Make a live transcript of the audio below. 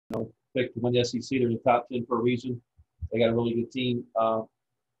picked to win the SEC. They're in the top 10 for a reason. They got a really good team. You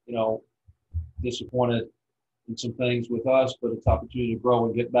know, disappointed in some things with us, but it's opportunity to grow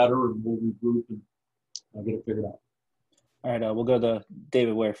and get better, and we'll regroup and get it figured out. All right, we'll go to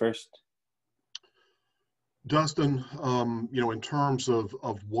David Ware first. Dustin, you know, in terms of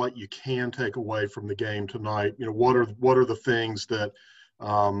what you can take away from the game tonight, you know, what are the things that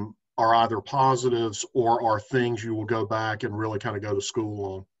are either positives or are things you will go back and really kind of go to school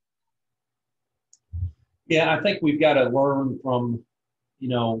on? Yeah, I think we've got to learn from, you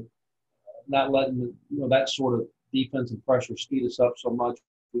know, not letting that sort of defensive pressure speed us up so much.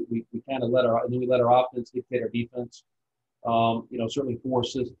 We kind of let our offense dictate our defense. You know, certainly 4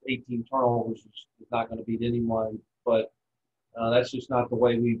 assists, 18 turnovers is not going to beat anyone, but that's just not the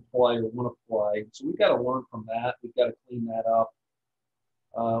way we play or want to play. So we've got to learn from that. We've got to clean that up.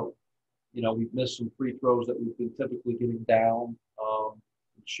 You know, we've missed some free throws that we've been typically getting down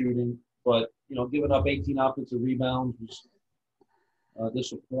shooting, but, you know, giving up 18 offensive rebounds was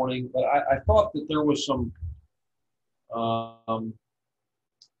disappointing. But I thought that there was some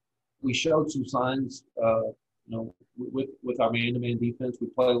we showed some signs, you know, with our man-to-man defense. We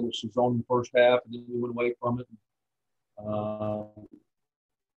played with some zone in the first half, and then we went away from it.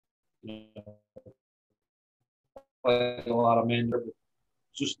 You know, played a lot of man there, but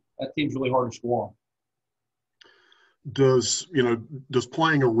just that team's really hard to score on. Does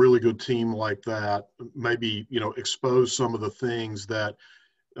playing a really good team like that maybe, you know, expose some of the things that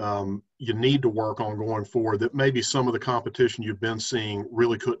you need to work on going forward that maybe some of the competition you've been seeing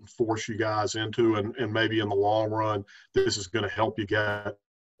really couldn't force you guys into, and maybe in the long run this is going to help you get,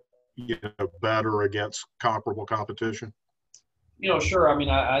 you know, better against comparable competition? You know, sure. I mean,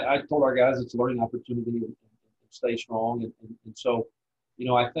 I told our guys it's a learning opportunity and stay strong. And so, you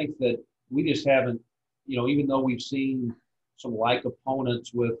know, I think that we just haven't, you know, even though we've seen some like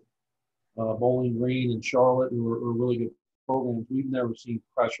opponents with Bowling Green and Charlotte, who are really good programs, we've never seen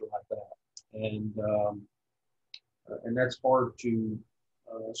pressure like that. And that's hard to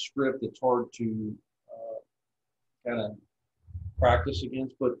script. It's hard to kind of practice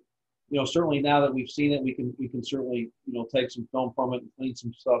against. But, you know, certainly now that we've seen it, we can certainly, you know, take some film from it and clean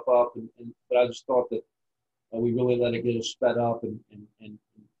some stuff up. But I just thought that we really let it get us sped up and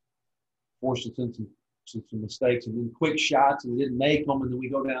forced us into some mistakes and then quick shots, and we didn't make them, and then we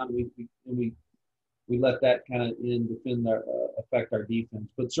go down and we let that kind of affect our defense.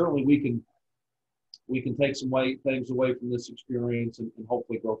 But certainly we can take some things away from this experience and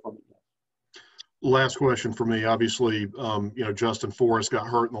hopefully grow from it. Last question for me. Obviously, you know, Justin Forrest got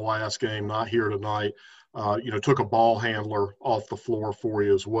hurt in the last game, not here tonight. You know, took a ball handler off the floor for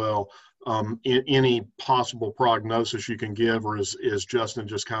you as well. Any possible prognosis you can give, or is Justin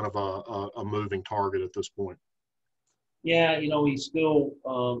just kind of a moving target at this point? Yeah, you know, he still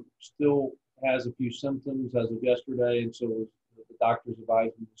has a few symptoms as of yesterday, and so the doctors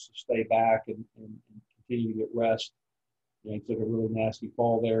advised him to stay back and continue to get rest. You know, he took a really nasty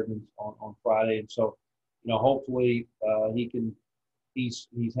fall there on Friday, and so, you know, hopefully he can. He's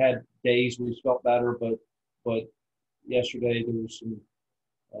had days where he's felt better, but yesterday there was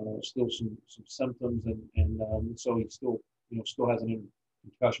still some symptoms, and so he still hasn't in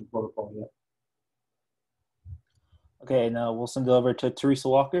concussion protocol yet. Okay, now we'll send it over to Teresa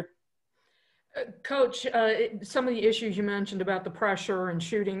Walker. Coach, some of the issues you mentioned about the pressure and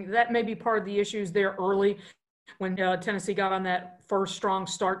shooting, that may be part of the issues there early when Tennessee got on that first strong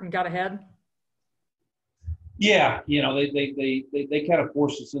start and got ahead. Yeah, you know, they kind of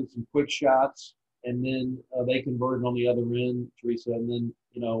forced us in some quick shots, and then they converted on the other end, Teresa, and then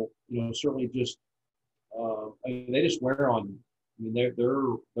you know certainly just I mean, they just wear on you. I mean, they're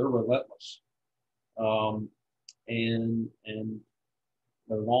relentless, and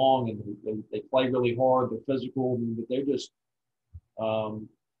they're long, and they play really hard. They're physical, I mean, but they're just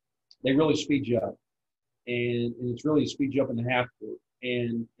they really speed you up, and it's really speed you up in the half court,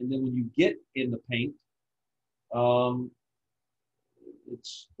 and then when you get in the paint,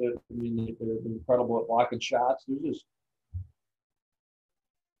 they're incredible at blocking shots. They're just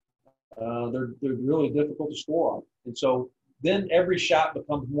they're really difficult to score on, and so then every shot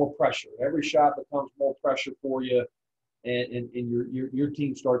becomes more pressure. Every shot becomes more pressure for you. And your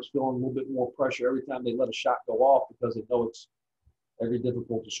team starts feeling a little bit more pressure every time they let a shot go off, because they know it's very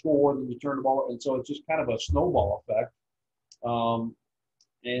difficult to score. Then you turn the ball, and so it's just kind of a snowball effect.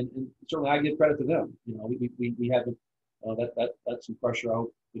 And certainly I give credit to them. You know, we haven't that's some pressure I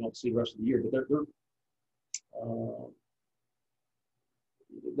hope we don't see the rest of the year. But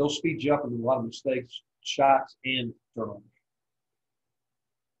they'll speed you up in a lot of mistakes, shots, and turnovers.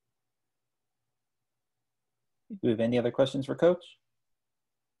 Do we have any other questions for Coach?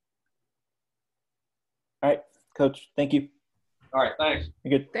 Coach. Thank you. All right, thanks.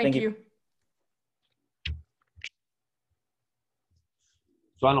 You're good. Thank you.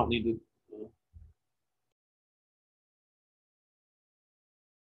 So I don't need to